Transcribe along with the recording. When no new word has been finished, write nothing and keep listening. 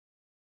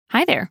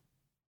Hi there.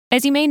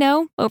 As you may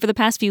know, over the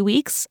past few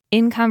weeks,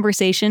 In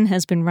Conversation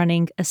has been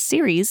running a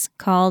series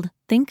called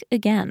Think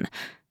Again.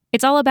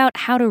 It's all about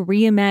how to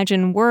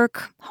reimagine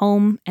work,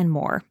 home, and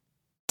more.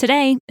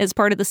 Today, as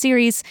part of the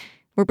series,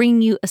 we're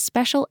bringing you a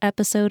special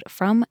episode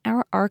from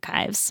our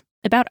archives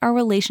about our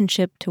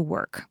relationship to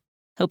work.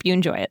 Hope you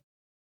enjoy it.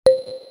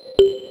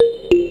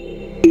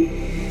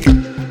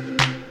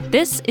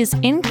 This is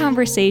In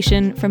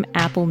Conversation from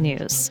Apple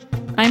News.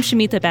 I'm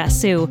Shamita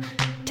Basu.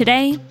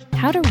 Today,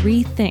 how to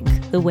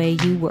rethink the way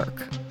you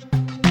work.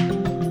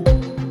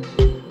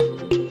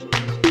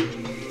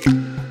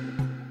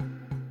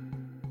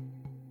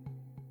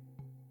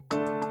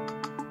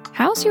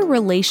 How's your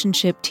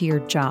relationship to your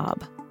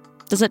job?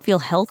 Does it feel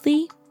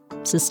healthy?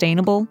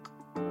 Sustainable?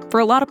 For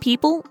a lot of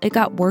people, it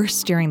got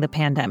worse during the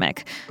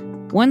pandemic.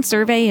 One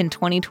survey in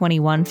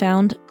 2021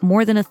 found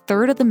more than a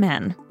third of the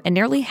men and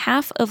nearly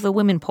half of the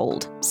women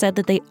polled said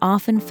that they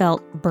often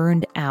felt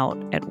burned out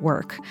at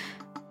work.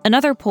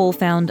 Another poll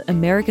found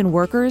American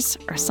workers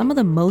are some of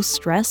the most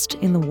stressed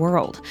in the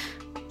world.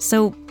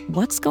 So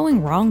what's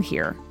going wrong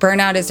here?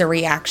 Burnout is a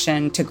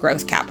reaction to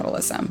growth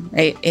capitalism,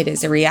 right? It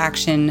is a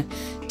reaction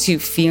to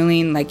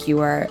feeling like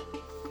you are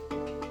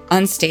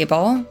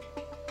unstable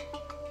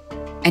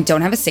and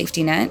don't have a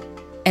safety net.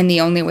 And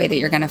the only way that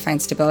you're going to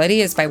find stability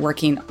is by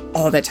working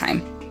all the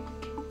time.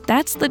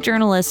 That's the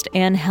journalist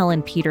Anne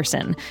Helen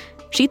Petersen.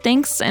 She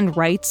thinks and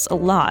writes a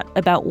lot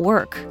about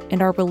work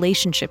and our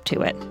relationship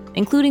to it,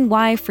 including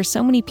why, for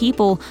so many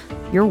people,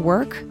 your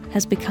work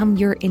has become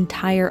your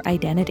entire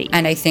identity.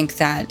 And I think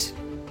that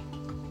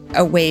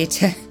a way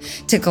to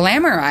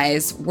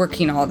glamorize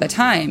working all the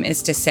time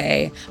is to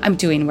say, I'm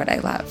doing what I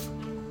love,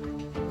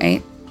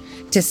 right?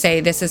 To say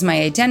this is my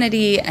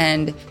identity,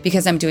 and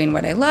because I'm doing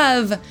what I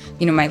love,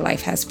 my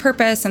life has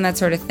purpose and that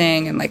sort of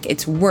thing. And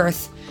it's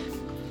worth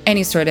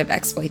any sort of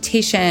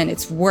exploitation.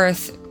 It's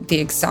worth the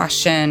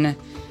exhaustion.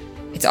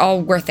 It's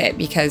all worth it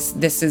because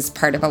this is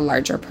part of a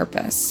larger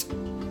purpose.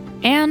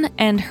 Anne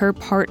and her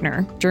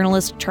partner,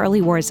 journalist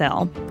Charlie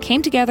Warzel,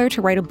 came together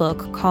to write a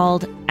book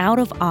called Out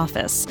of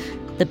Office: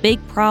 The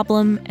Big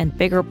Problem and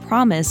Bigger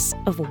Promise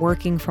of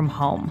Working from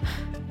Home.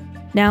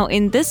 Now,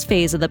 in this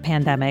phase of the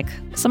pandemic,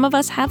 some of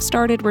us have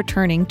started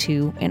returning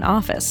to an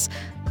office.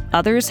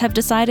 Others have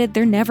decided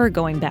they're never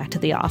going back to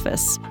the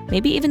office,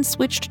 maybe even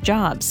switched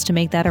jobs to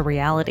make that a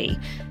reality.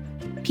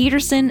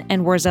 Petersen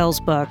and Warzel's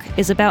book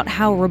is about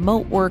how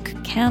remote work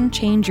can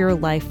change your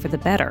life for the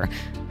better,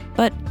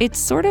 but it's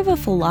sort of a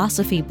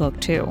philosophy book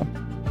too.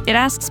 It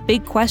asks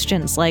big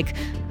questions like,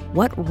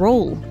 what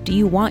role do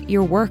you want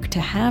your work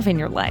to have in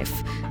your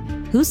life?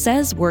 Who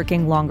says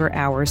working longer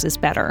hours is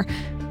better?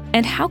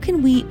 And how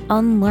can we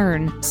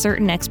unlearn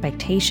certain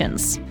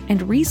expectations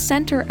and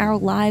recenter our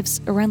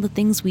lives around the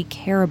things we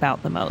care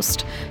about the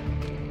most?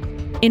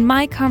 In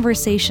my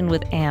conversation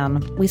with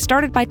Anne, we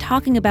started by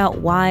talking about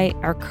why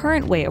our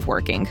current way of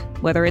working,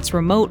 whether it's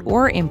remote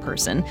or in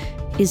person,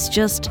 is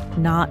just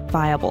not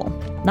viable.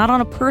 Not on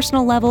a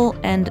personal level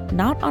and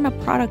not on a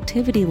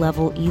productivity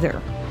level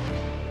either.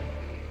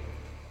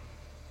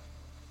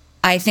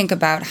 I think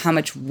about how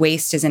much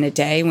waste is in a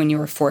day when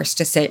you are forced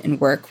to sit and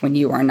work when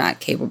you are not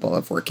capable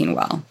of working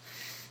well,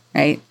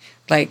 right?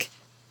 Like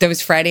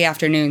those Friday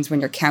afternoons when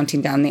you're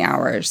counting down the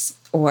hours,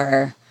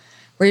 or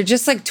where you're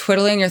just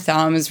twiddling your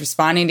thumbs,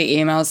 responding to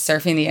emails,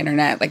 surfing the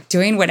internet,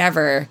 doing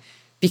whatever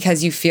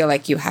because you feel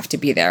like you have to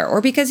be there or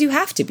because you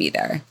have to be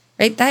there,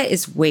 right? That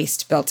is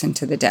waste built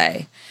into the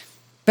day.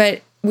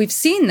 But we've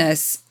seen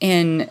this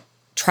in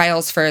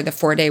trials for the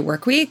 4-day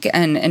work week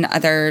and in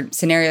other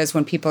scenarios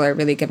when people are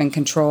really given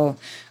control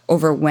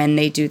over when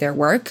they do their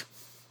work.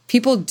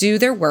 People do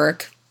their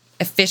work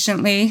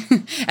efficiently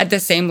at the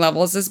same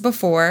levels as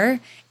before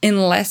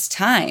in less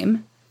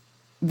time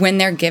when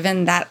they're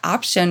given that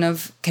option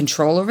of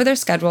control over their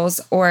schedules,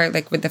 or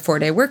with the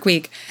 4-day work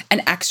week,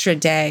 an extra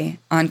day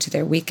onto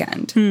their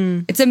weekend.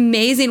 It's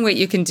amazing what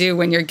you can do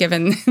when you're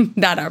given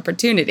that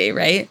opportunity,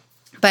 right?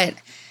 But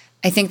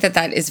I think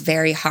that is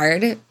very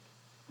hard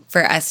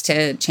for us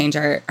to change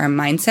our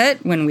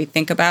mindset when we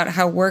think about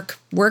how work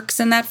works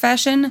in that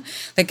fashion.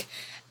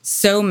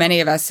 So many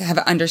of us have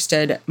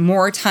understood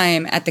more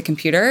time at the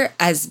computer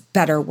as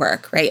better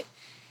work, right?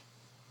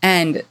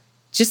 And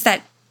just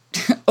that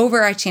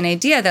overarching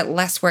idea that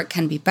less work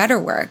can be better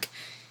work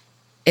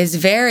is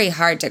very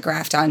hard to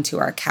graft onto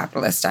our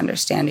capitalist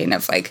understanding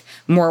of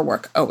more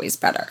work, always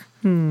better.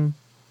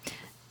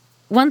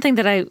 One thing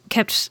that I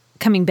kept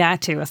coming back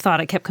to, a thought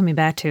I kept coming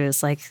back to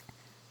is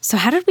so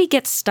how did we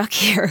get stuck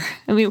here?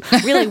 I mean,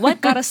 really,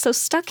 what got us so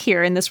stuck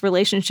here in this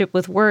relationship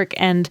with work?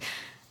 And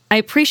I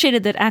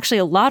appreciated that actually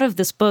a lot of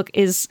this book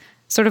is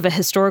sort of a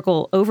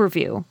historical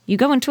overview. You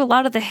go into a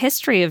lot of the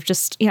history of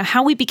just,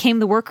 how we became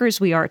the workers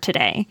we are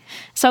today.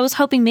 So I was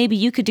hoping maybe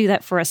you could do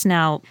that for us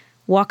now.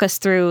 Walk us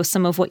through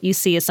some of what you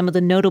see as some of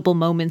the notable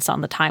moments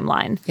on the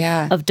timeline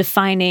of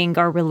defining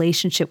our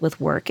relationship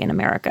with work in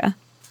America.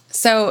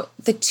 So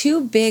the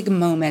two big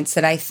moments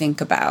that I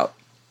think about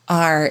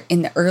are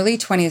in the early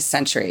 20th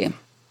century.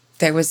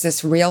 There was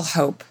this real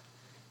hope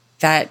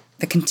that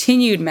the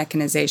continued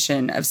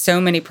mechanization of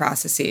so many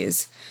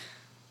processes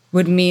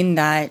would mean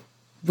that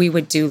we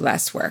would do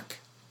less work.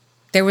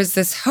 There was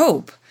this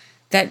hope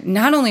that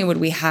not only would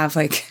we have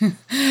a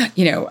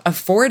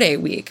 4-day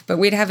week, but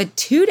we'd have a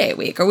 2-day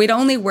week, or we'd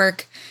only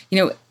work,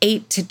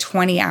 8 to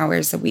 20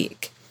 hours a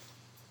week.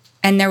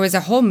 And there was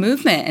a whole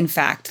movement, in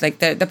fact, like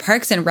the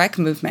Parks and Rec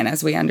movement,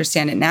 as we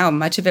understand it now,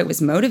 much of it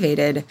was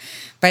motivated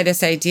by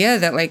this idea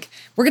that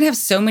we're going to have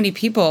so many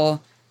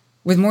people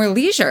with more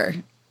leisure.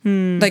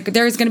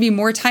 There's going to be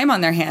more time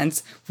on their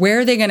hands. Where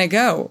are they going to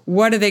go?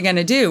 What are they going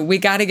to do? We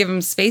got to give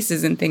them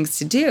spaces and things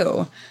to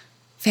do.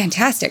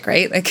 Fantastic,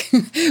 right?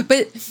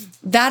 But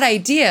that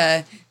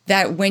idea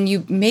that when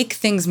you make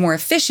things more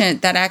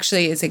efficient, that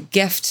actually is a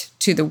gift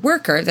to the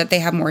worker, that they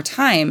have more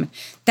time,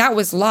 that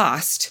was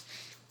lost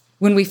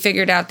when we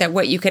figured out that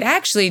what you could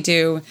actually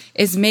do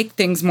is make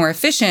things more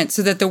efficient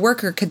so that the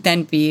worker could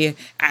then be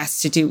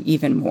asked to do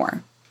even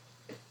more.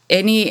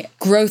 Any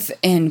growth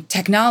in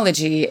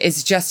technology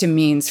is just a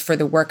means for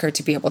the worker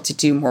to be able to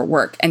do more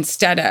work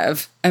instead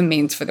of a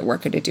means for the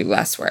worker to do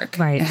less work.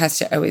 Right. It has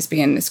to always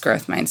be in this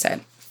growth mindset.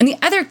 And the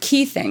other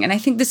key thing, and I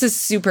think this is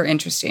super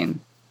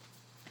interesting,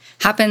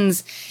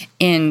 happens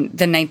in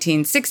the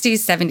 1960s,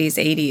 70s,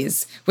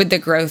 80s with the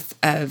growth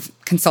of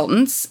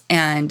consultants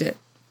and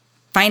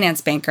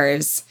finance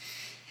bankers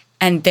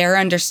and their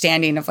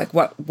understanding of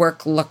what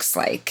work looks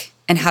like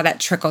and how that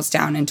trickles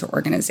down into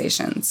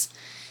organizations.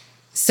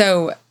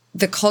 So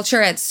the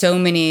culture at so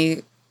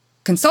many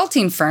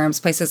consulting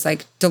firms, places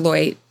like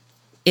Deloitte,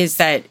 is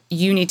that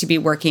you need to be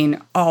working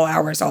all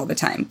hours all the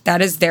time.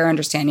 That is their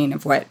understanding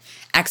of what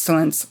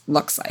excellence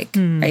looks like,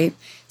 right?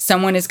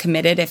 Someone is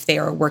committed if they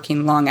are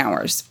working long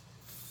hours.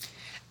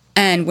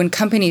 And when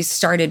companies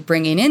started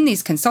bringing in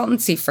these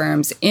consultancy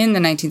firms in the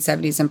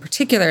 1970s in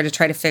particular to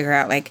try to figure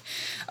out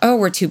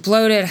we're too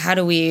bloated, how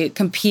do we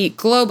compete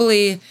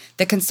globally?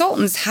 The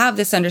consultants have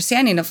this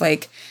understanding of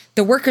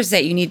the workers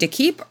that you need to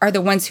keep are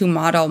the ones who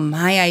model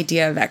my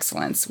idea of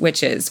excellence,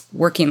 which is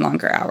working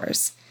longer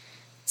hours.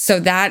 So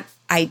that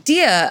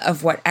idea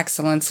of what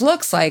excellence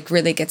looks like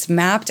really gets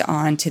mapped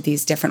onto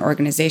these different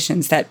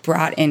organizations that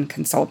brought in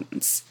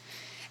consultants.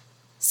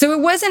 So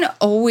it wasn't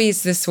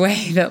always this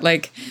way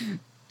that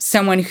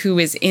someone who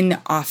is in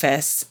the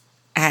office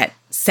at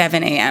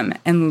 7 a.m.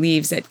 and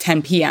leaves at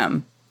 10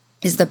 p.m.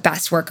 is the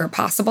best worker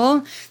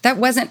possible. That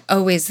wasn't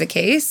always the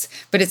case,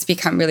 but it's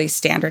become really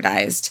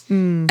standardized.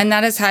 And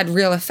that has had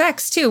real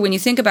effects too. When you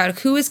think about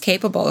who is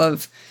capable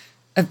of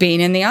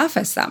being in the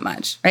office that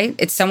much, right?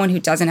 It's someone who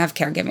doesn't have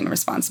caregiving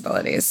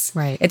responsibilities.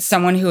 Right. It's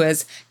someone who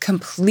has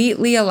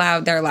completely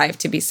allowed their life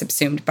to be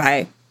subsumed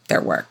by their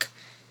work.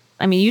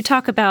 I mean, you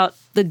talk about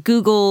the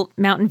Google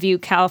Mountain View,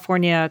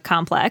 California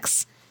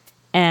complex.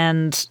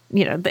 And,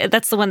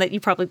 that's the one that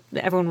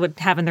everyone would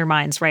have in their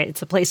minds, right?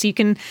 It's a place you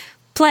can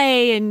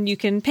play and you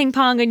can ping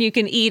pong and you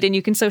can eat and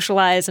you can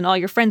socialize and all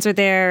your friends are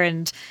there.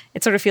 And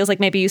it sort of feels like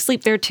maybe you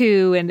sleep there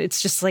too. And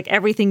it's just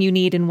everything you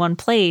need in one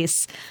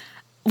place.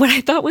 What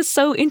I thought was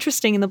so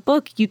interesting in the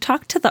book, you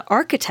talked to the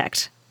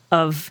architect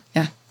of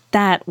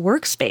that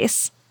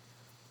workspace.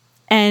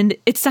 And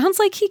it sounds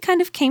like he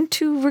kind of came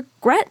to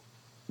regret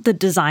the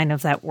design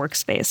of that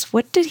workspace.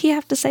 What did he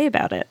have to say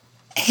about it?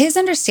 His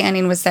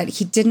understanding was that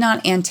he did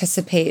not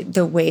anticipate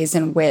the ways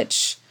in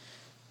which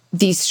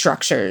these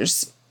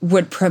structures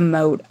would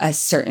promote a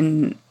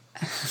certain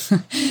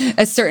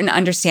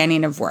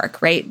understanding of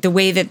work, right? The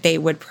way that they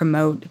would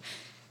promote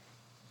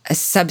a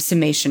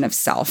subsummation of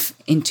self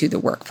into the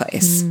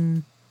workplace,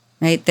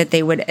 right? That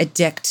they would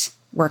addict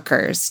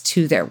workers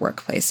to their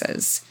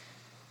workplaces.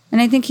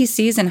 And I think he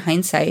sees in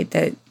hindsight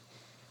that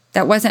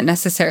that wasn't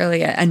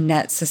necessarily a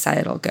net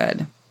societal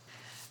good.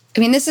 I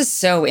mean, this is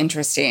so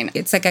interesting.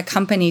 It's like a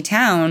company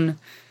town,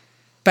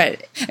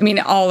 but I mean,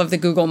 all of the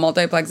Google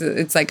multiplexes,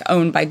 it's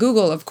owned by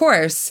Google, of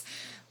course,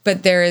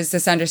 but there is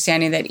this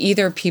understanding that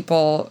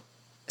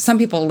some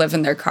people live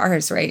in their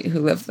cars, right?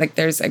 Who live,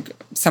 there's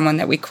someone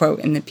that we quote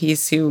in the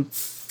piece who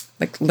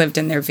lived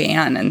in their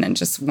van and then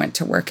just went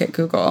to work at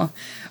Google.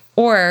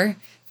 Or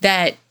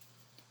that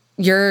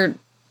your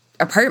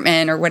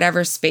apartment or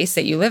whatever space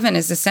that you live in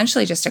is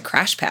essentially just a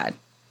crash pad,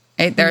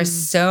 right? There are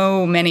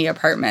so many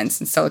apartments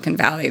in Silicon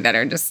Valley that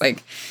are just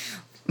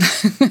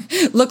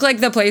look like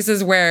the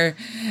places where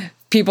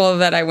people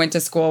that I went to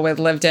school with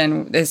lived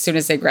in as soon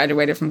as they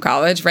graduated from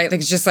college, right?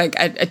 It's just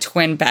a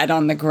twin bed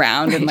on the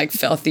ground and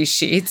filthy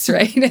sheets,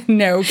 right?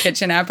 No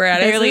kitchen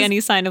apparatus. Barely any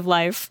sign of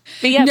life.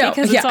 But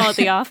because it's all at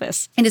the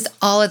office. It is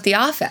all at the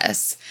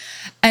office.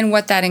 And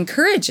what that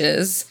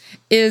encourages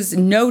is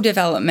no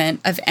development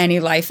of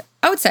any life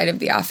outside of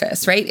the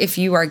office, right? If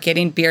you are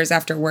getting beers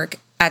after work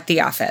at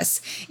the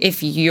office,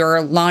 if your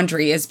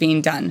laundry is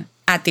being done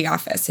at the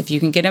office, if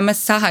you can get a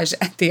massage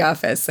at the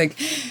office,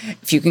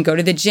 if you can go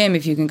to the gym,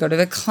 if you can go to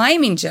the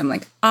climbing gym,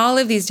 all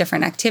of these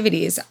different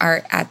activities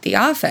are at the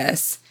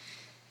office,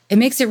 it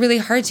makes it really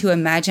hard to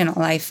imagine a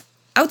life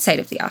outside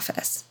of the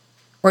office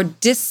or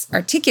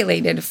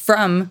disarticulated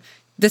from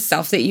the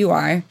self that you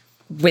are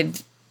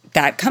with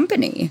that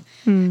company.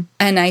 And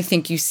I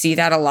think you see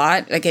that a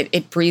lot. Like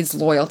it breeds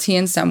loyalty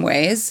in some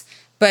ways.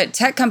 But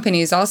tech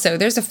companies also,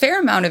 there's a fair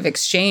amount of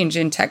exchange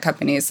in tech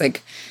companies.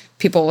 Like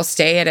people will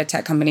stay at a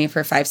tech company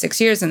for 5-6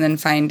 years and then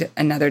find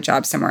another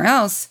job somewhere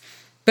else.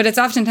 But it's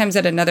oftentimes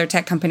at another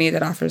tech company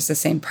that offers the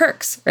same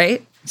perks,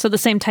 right? So the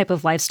same type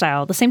of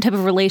lifestyle, the same type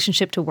of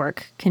relationship to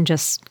work can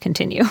just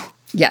continue.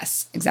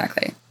 Yes,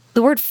 exactly.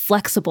 The word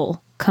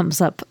flexible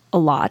comes up a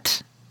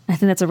lot. I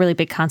think that's a really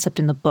big concept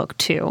in the book,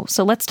 too.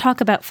 So let's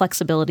talk about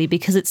flexibility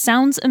because it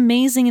sounds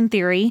amazing in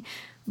theory,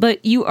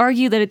 but you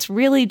argue that it's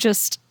really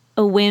just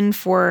a win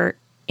for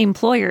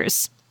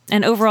employers.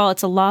 And overall,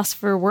 it's a loss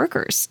for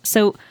workers.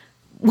 So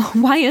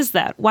why is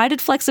that? Why did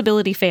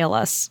flexibility fail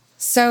us?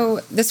 So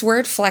this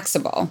word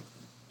flexible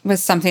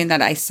was something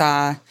that I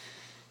saw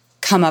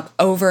come up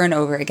over and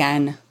over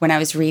again when I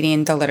was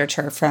reading the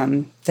literature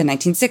from the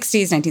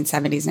 1960s,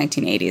 1970s,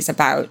 1980s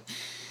about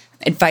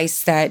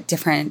advice that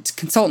different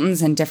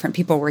consultants and different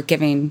people were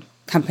giving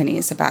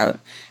companies about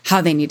how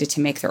they needed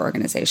to make their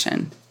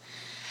organization.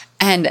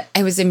 And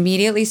I was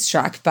immediately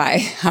struck by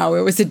how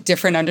it was a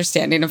different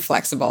understanding of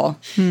flexible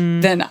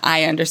than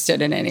I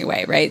understood in any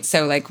way, right?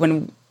 So like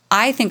when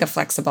I think of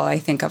flexible, I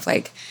think of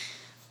like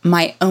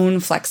my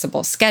own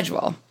flexible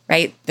schedule,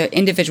 right? The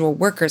individual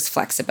worker's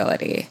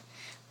flexibility.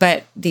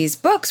 But these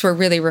books were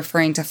really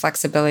referring to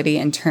flexibility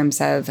in terms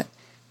of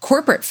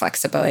corporate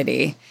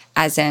flexibility,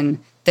 as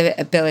in the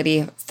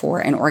ability for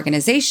an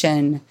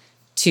organization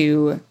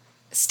to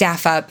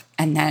staff up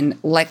and then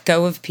let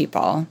go of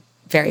people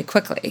very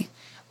quickly.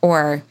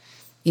 Or,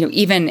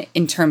 even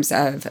in terms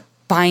of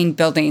buying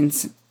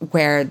buildings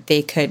where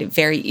they could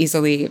very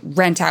easily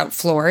rent out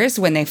floors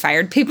when they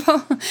fired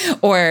people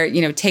or,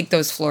 take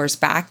those floors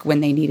back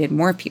when they needed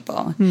more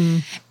people.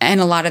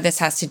 And a lot of this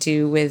has to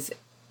do with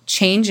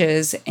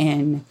changes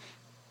in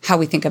how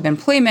we think of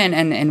employment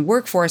and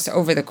workforce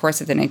over the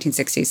course of the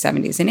 1960s,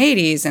 70s, and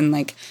 80s, and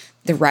like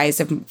the rise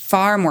of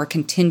far more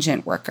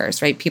contingent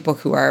workers, right? People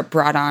who are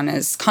brought on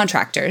as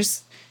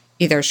contractors,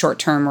 either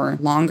short-term or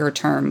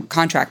longer-term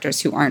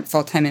contractors who aren't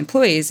full-time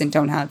employees and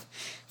don't have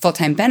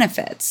full-time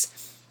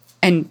benefits.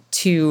 And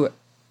to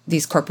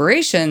these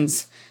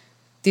corporations,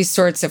 these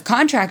sorts of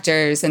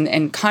contractors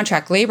and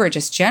contract labor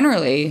just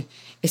generally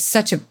is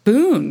such a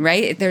boon,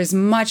 right? There's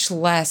much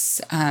less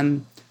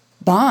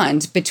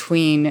bond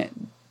between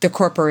the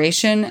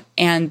corporation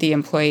and the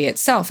employee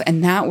itself.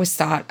 And that was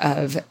thought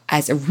of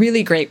as a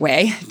really great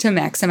way to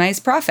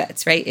maximize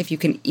profits, right? If you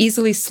can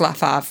easily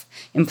slough off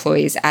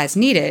employees as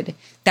needed,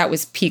 that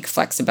was peak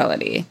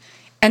flexibility.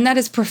 And that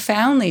is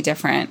profoundly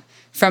different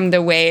from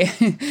the way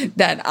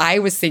that I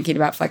was thinking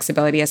about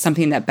flexibility as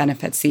something that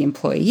benefits the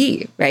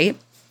employee, right?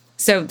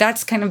 So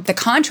that's kind of the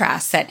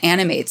contrast that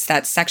animates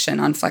that section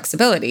on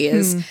flexibility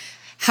is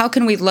how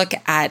can we look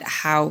at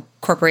how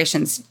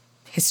corporations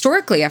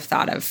historically have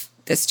thought of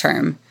this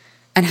term,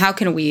 and how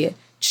can we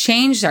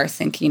change our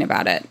thinking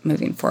about it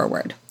moving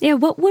forward? Yeah,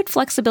 what would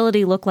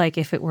flexibility look like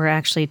if it were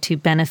actually to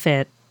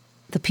benefit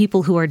the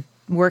people who are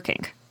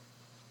working?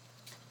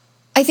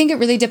 I think it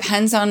really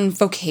depends on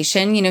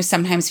vocation.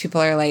 Sometimes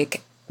people are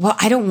like, well,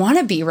 I don't want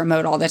to be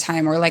remote all the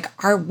time, or like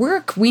our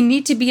work, we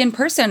need to be in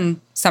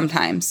person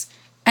sometimes.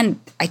 And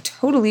I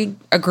totally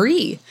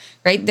agree,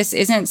 right? This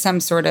isn't some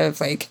sort of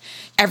like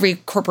every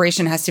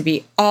corporation has to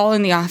be all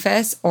in the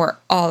office or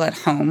all at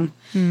home.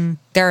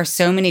 There are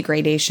so many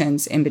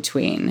gradations in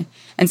between.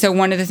 And so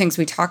one of the things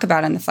we talk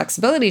about in the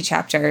flexibility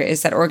chapter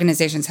is that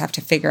organizations have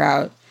to figure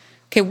out,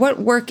 okay, what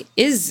work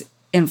is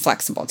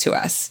inflexible to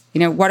us?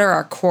 What are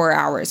our core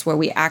hours where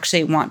we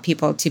actually want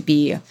people to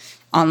be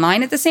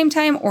online at the same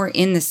time or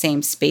in the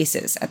same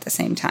spaces at the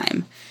same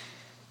time?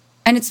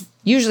 And it's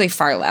usually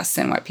far less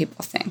than what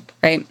people think,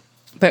 right?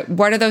 But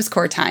what are those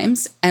core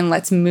times? And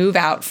let's move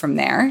out from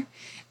there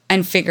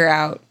and figure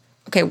out,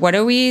 okay, what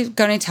are we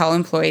going to tell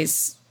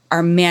employees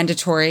are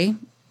mandatory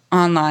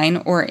online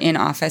or in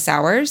office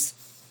hours?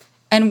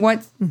 And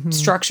what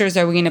structures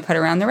are we going to put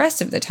around the rest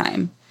of the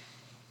time?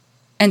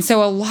 And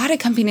so a lot of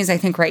companies, I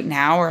think right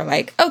now are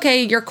like,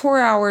 okay, your core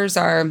hours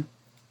are,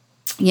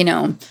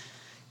 10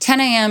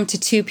 a.m. to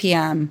 2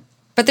 p.m.,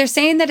 but they're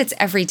saying that it's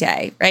every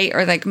day, right?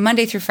 Or like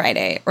Monday through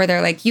Friday. Or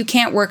they're like, you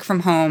can't work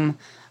from home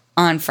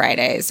on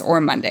Fridays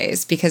or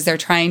Mondays because they're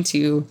trying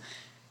to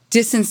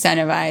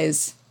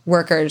disincentivize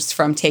workers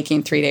from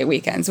taking 3-day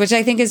weekends, which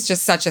I think is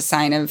just such a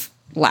sign of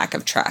lack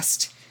of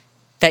trust.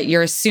 That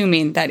you're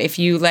assuming that if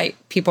you let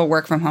people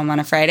work from home on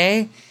a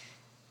Friday,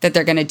 that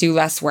they're going to do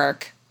less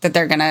work, that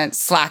they're going to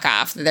slack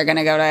off, that they're going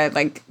to go to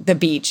like the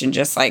beach and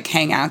just like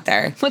hang out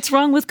there. What's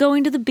wrong with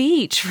going to the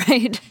beach,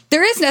 right?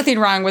 There is nothing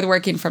wrong with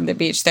working from the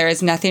beach. There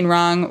is nothing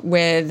wrong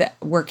with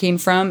working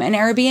from an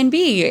Airbnb.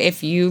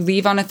 If you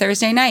leave on a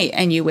Thursday night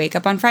and you wake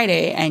up on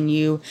Friday and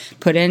you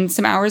put in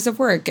some hours of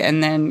work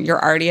and then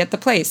you're already at the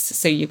place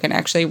so you can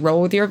actually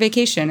roll with your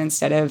vacation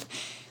instead of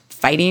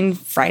fighting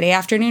Friday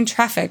afternoon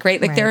traffic,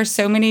 right? Like there are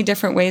so many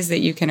different ways that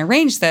you can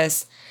arrange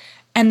this.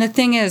 And the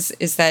thing is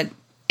that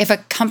if a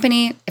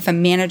company, if a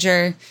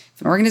manager,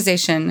 if an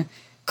organization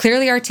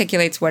clearly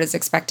articulates what is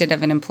expected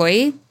of an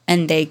employee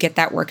and they get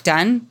that work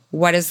done,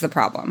 what is the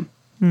problem?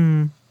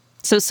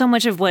 So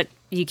much of what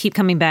you keep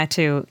coming back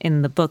to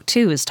in the book,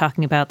 too, is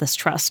talking about this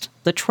trust,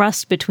 the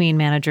trust between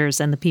managers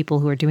and the people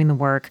who are doing the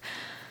work.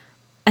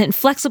 And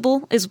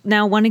flexible is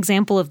now one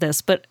example of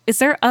this, but is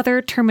there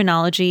other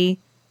terminology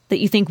that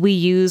you think we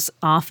use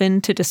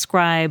often to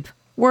describe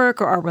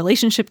work or our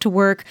relationship to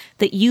work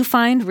that you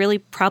find really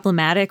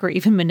problematic or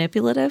even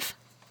manipulative?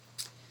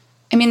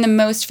 I mean, the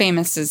most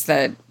famous is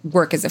that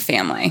work is a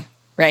family,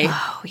 right?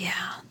 Oh,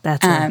 yeah.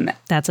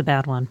 That's a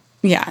bad one.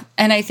 Yeah.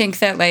 And I think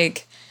that,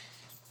 like,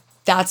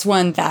 that's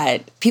one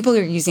that people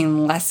are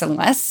using less and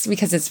less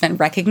because it's been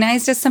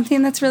recognized as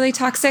something that's really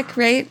toxic,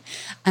 right?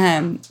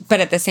 But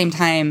at the same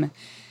time,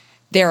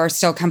 there are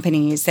still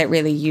companies that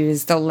really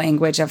use the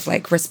language of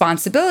like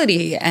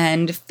responsibility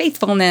and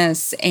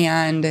faithfulness,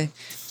 and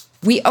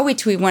we owe it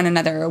to one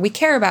another, or we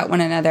care about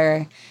one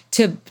another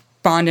to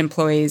bond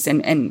employees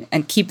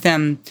and keep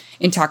them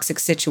in toxic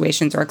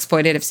situations or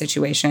exploitative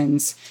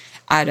situations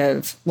out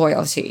of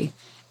loyalty.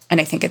 And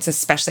I think it's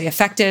especially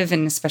effective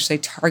and especially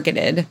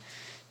targeted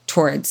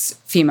towards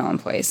female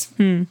employees.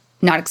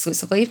 Not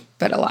exclusively,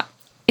 but a lot.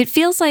 It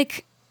feels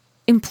like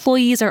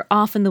employees are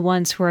often the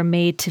ones who are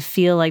made to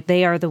feel like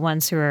they are the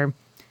ones who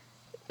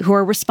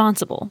are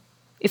responsible.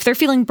 If they're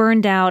feeling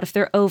burned out, if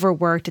they're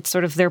overworked, it's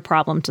sort of their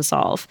problem to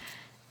solve.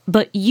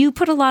 But you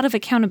put a lot of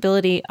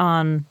accountability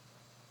on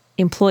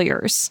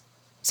employers.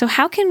 So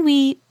how can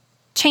we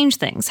change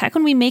things? How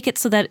can we make it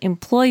so that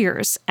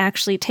employers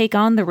actually take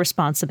on the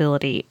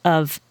responsibility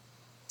of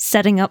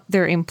setting up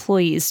their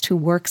employees to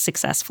work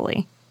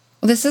successfully?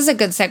 Well, this is a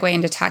good segue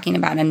into talking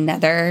about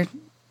another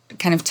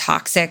kind of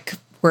toxic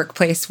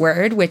workplace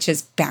word, which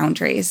is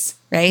boundaries,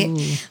 right?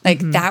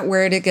 That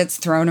word, it gets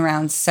thrown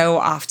around so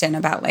often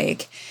about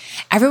like,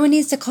 everyone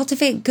needs to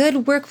cultivate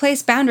good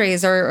workplace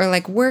boundaries or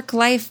like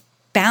work-life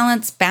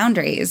balance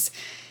boundaries.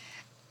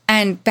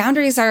 And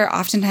boundaries are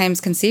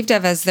oftentimes conceived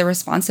of as the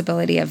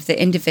responsibility of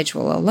the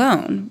individual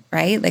alone,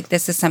 right? Like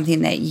this is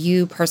something that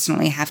you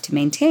personally have to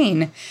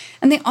maintain.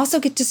 And they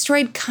also get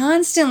destroyed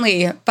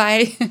constantly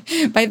by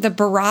the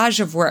barrage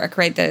of work,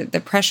 right?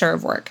 The pressure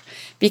of work.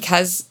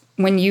 Because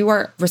when you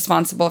are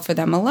responsible for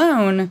them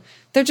alone,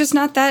 they're just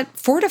not that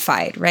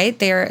fortified, right?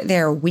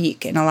 They're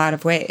weak in a lot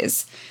of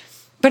ways.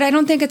 But I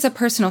don't think it's a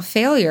personal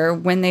failure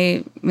when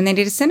they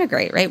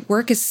disintegrate, right?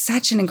 Work is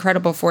such an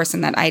incredible force,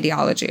 and that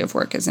ideology of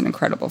work is an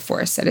incredible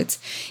force that it's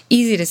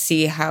easy to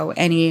see how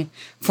any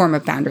form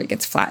of boundary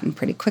gets flattened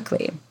pretty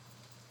quickly.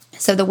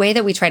 So the way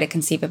that we try to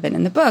conceive of it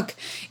in the book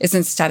is,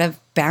 instead of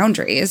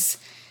boundaries,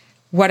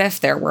 what if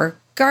there were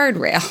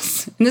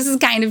guardrails? And this is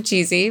kind of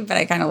cheesy, but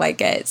I kind of like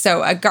it.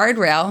 So a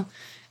guardrail,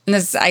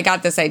 and I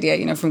got this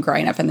idea, from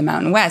growing up in the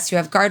Mountain West. You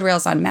have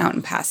guardrails on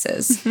mountain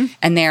passes,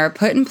 and they are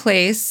put in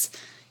place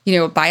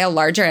by a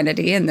larger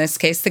entity, in this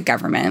case, the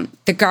government.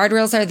 The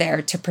guardrails are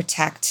there to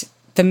protect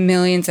the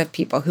millions of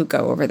people who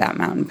go over that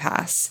mountain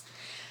pass.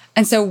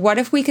 And so what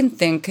if we can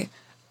think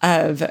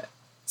of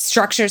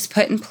structures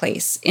put in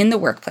place in the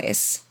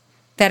workplace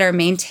that are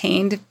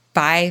maintained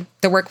by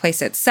the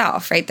workplace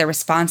itself, right? The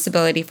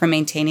responsibility for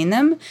maintaining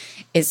them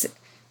is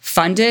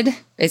funded,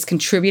 is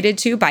contributed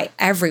to by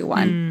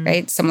everyone,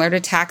 right? Similar to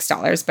tax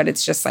dollars, but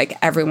it's just like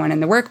everyone in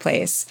the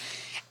workplace.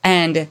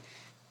 And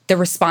the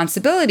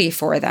responsibility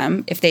for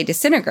them, if they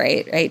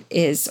disintegrate, right,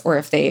 or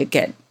if they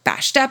get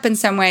bashed up in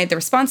some way, the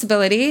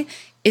responsibility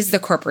is the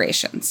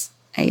corporations,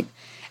 right?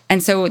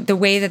 And so the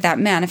way that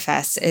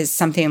manifests is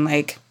something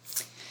like,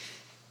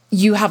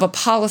 you have a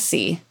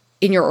policy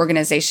in your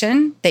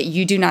organization that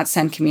you do not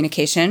send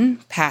communication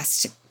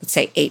past, let's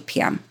say, 8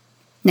 p.m.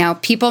 Now,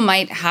 people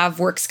might have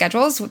work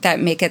schedules that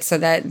make it so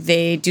that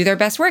they do their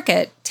best work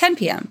at 10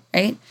 p.m.,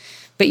 right?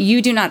 But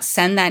you do not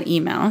send that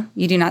email,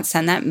 you do not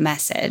send that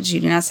message, you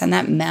do not send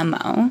that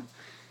memo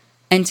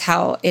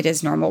until it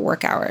is normal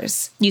work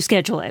hours. You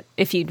schedule it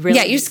if you'd really.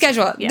 Yeah, you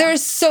schedule it. Yeah.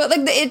 There's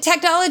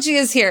technology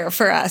is here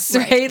for us,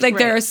 right?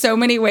 There are so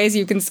many ways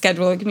you can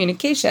schedule a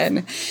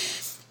communication.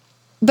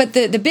 But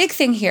the big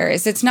thing here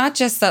is, it's not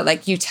just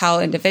that you tell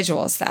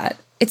individuals that.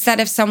 It's that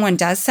if someone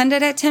does send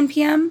it at 10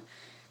 p.m.,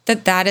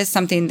 that is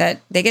something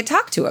that they get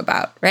talked to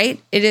about, right?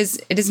 It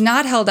is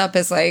not held up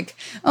as like,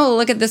 oh,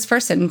 look at this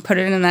person, put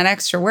it in that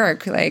extra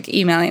work. Like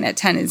emailing at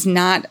 10 is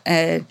not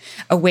a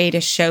way to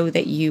show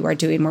that you are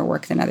doing more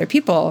work than other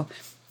people.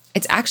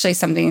 It's actually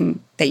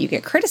something that you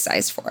get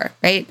criticized for,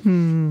 right?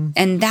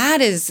 And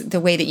that is the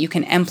way that you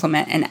can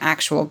implement an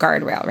actual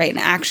guardrail, right? And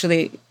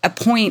actually a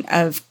point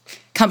of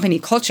company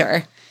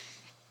culture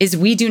is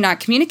we do not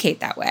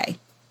communicate that way,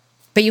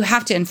 but you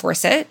have to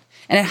enforce it.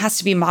 And it has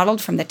to be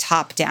modeled from the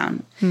top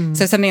down.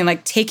 So something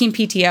like taking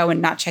PTO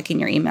and not checking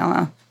your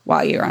email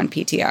while you're on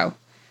PTO.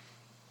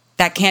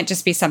 That can't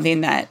just be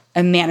something that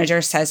a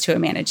manager says to a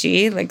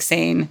managee, like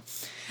saying,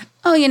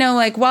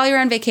 oh, while you're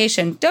on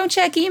vacation, don't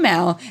check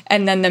email.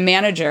 And then the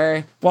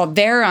manager, while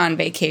they're on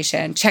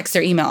vacation, checks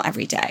their email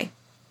every day.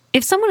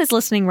 If someone is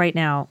listening right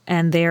now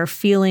and they're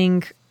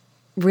feeling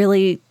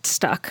really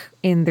stuck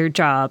in their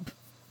job,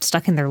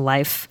 stuck in their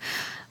life,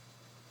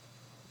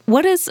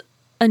 what is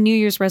a New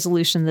Year's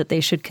resolution that they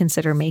should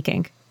consider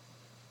making?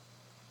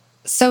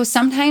 So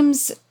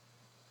sometimes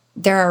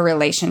there are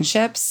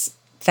relationships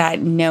that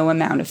no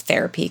amount of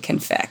therapy can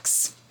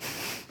fix,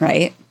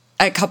 right?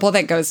 A couple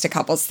that goes to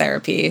couples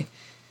therapy,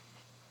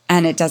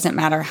 and it doesn't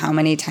matter how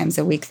many times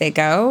a week they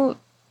go,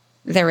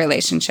 their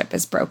relationship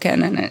is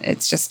broken and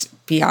it's just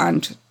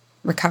beyond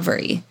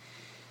recovery.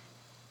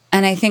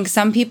 And I think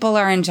some people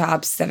are in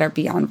jobs that are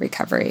beyond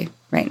recovery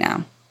right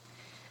now.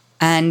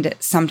 And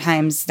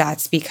sometimes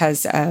that's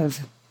because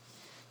of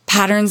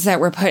patterns that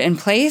were put in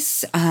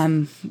place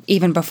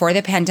even before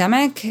the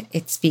pandemic.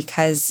 It's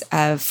because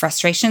of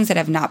frustrations that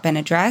have not been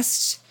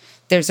addressed.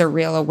 There's a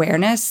real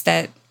awareness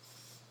that,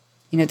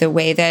 the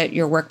way that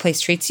your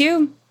workplace treats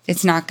you,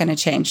 it's not going to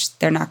change.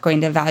 They're not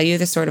going to value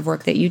the sort of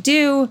work that you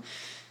do.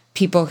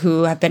 People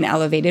who have been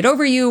elevated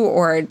over you,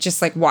 or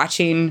just like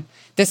watching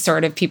the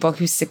sort of people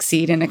who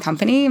succeed in a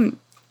company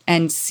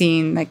and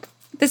seeing like,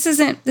 this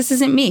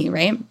isn't me,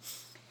 right?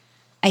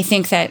 I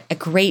think that a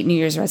great New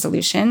Year's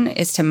resolution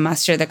is to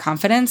muster the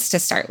confidence to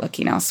start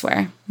looking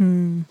elsewhere.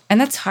 And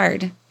that's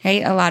hard,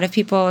 right? A lot of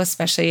people,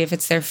 especially if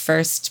it's their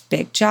first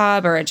big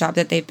job or a job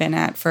that they've been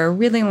at for a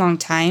really long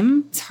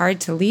time, it's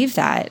hard to leave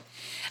that.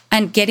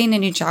 And getting a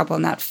new job will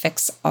not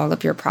fix all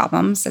of your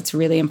problems. That's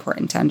really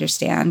important to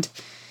understand.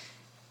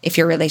 If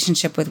your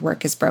relationship with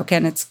work is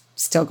broken, it's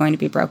still going to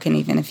be broken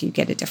even if you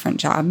get a different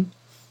job.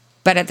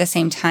 But at the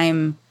same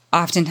time,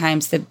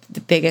 oftentimes the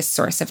biggest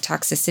source of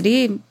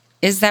toxicity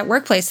is that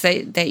workplace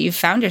that you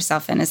found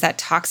yourself in, is that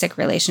toxic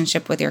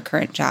relationship with your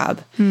current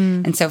job.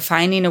 And so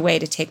finding a way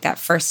to take that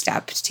first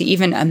step to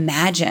even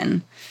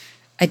imagine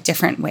a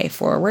different way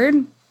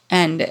forward.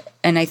 And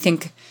I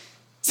think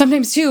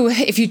sometimes too,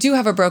 if you do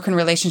have a broken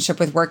relationship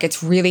with work,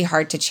 it's really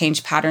hard to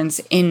change patterns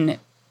in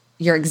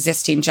your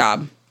existing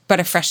job.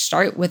 But a fresh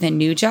start with a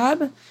new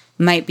job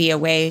might be a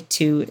way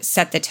to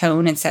set the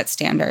tone and set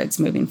standards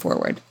moving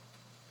forward.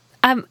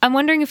 I'm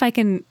wondering if I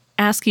can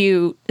ask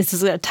you, this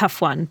is a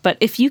tough one, but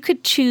if you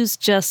could choose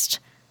just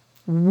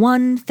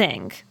one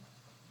thing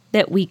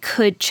that we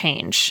could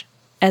change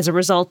as a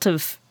result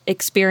of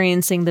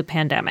experiencing the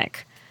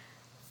pandemic,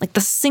 like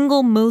the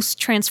single most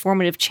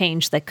transformative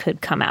change that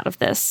could come out of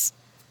this,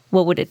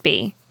 what would it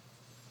be?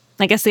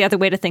 I guess the other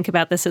way to think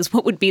about this is,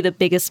 what would be the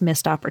biggest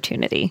missed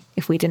opportunity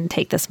if we didn't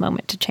take this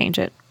moment to change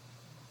it?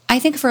 I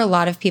think for a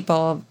lot of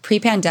people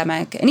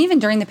pre-pandemic, and even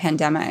during the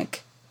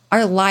pandemic,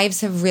 our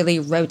lives have really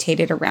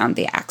rotated around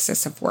the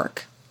axis of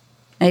work.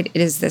 Right?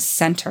 It is the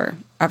center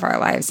of our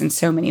lives in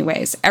so many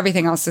ways.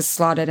 Everything else is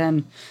slotted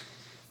in,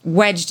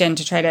 wedged in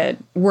to try to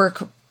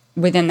work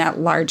within that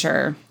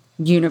larger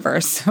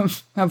universe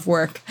of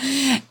work.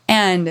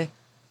 And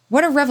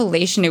what a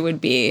revelation it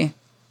would be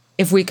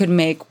if we could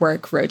make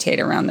work rotate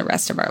around the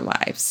rest of our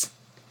lives.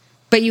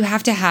 But you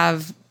have to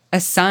have a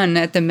sun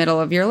at the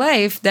middle of your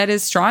life that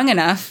is strong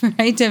enough,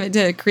 right,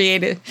 to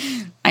create it.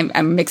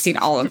 I'm mixing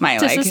all of my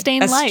to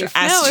sustain life.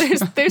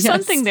 There's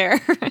something there.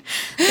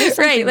 There's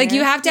something right, like there.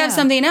 You have to have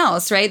something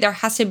else, right? There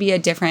has to be a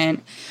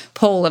different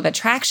pole of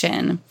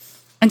attraction.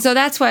 And so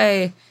that's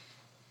why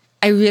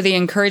I really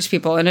encourage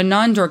people in a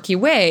non-dorky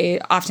way,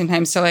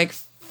 oftentimes, to like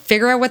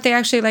figure out what they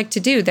actually like to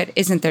do that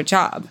isn't their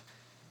job.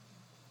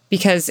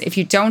 Because if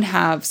you don't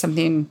have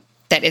something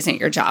that isn't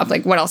your job,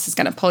 like what else is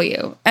going to pull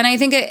you? And I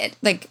think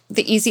like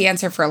the easy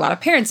answer for a lot of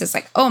parents is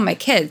like, oh, my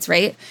kids,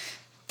 right?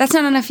 That's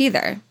not enough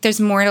either. There's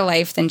more to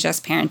life than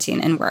just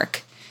parenting and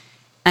work.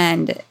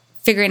 And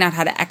figuring out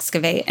how to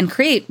excavate and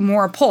create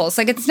more poles.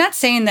 Like, it's not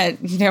saying that,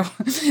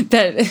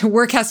 that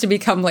work has to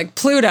become like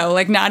Pluto,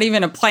 like not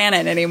even a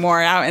planet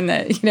anymore out in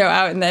the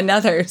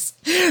nethers.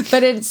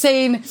 But it's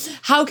saying,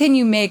 how can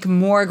you make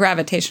more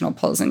gravitational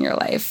pulls in your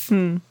life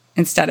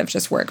instead of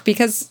just work?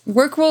 Because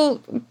work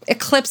will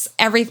eclipse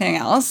everything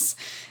else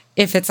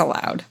if it's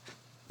allowed.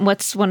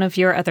 What's one of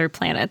your other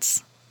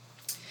planets?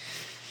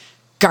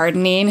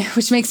 Gardening,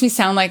 which makes me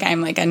sound like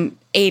I'm like an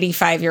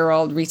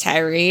 85-year-old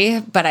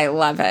retiree, but I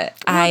love it.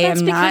 Well,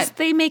 that's because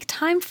they make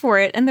time for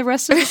it and the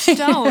rest of us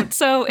don't.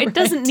 So it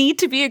doesn't need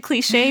to be a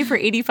cliche for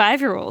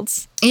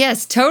 85-year-olds.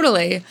 Yes,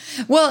 totally.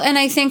 Well, and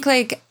I think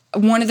like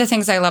one of the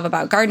things I love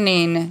about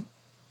gardening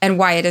and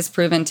why it has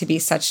proven to be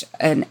such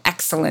an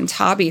excellent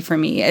hobby for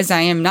me is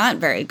I am not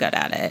very good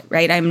at it,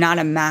 right? I'm not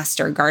a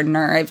master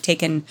gardener. I've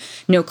taken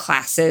no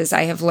classes.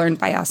 I have learned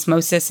by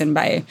osmosis and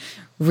by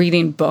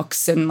reading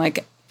books and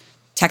like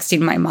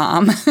texting my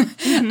mom.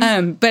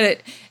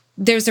 But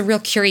there's a real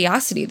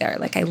curiosity there.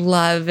 Like, I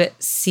love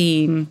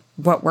seeing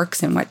what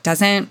works and what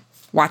doesn't,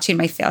 watching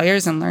my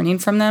failures and learning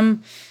from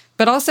them,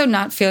 but also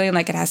not feeling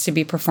like it has to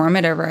be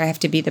performative or I have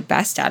to be the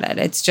best at it.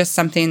 It's just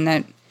something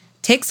that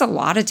takes a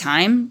lot of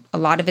time. A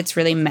lot of it's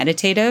really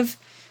meditative.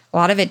 A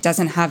lot of it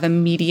doesn't have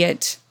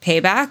immediate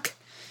payback,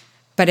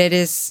 but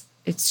it's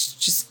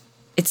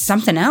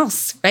something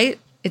else, right?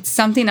 It's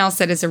something else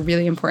that is a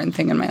really important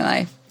thing in my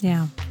life.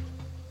 Yeah.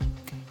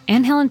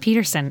 Anne Helen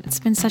Peterson,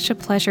 it's been such a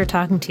pleasure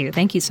talking to you.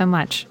 Thank you so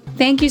much.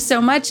 Thank you so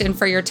much, and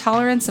for your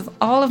tolerance of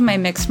all of my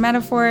mixed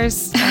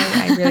metaphors.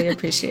 I really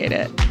appreciate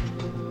it.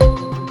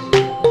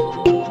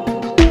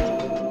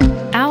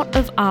 Out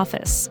of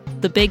Office,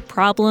 The Big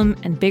Problem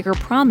and Bigger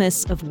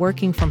Promise of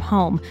Working from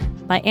Home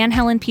by Anne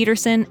Helen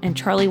Petersen and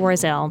Charlie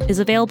Warzel is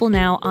available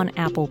now on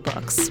Apple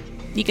Books.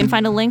 You can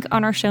find a link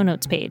on our show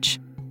notes page.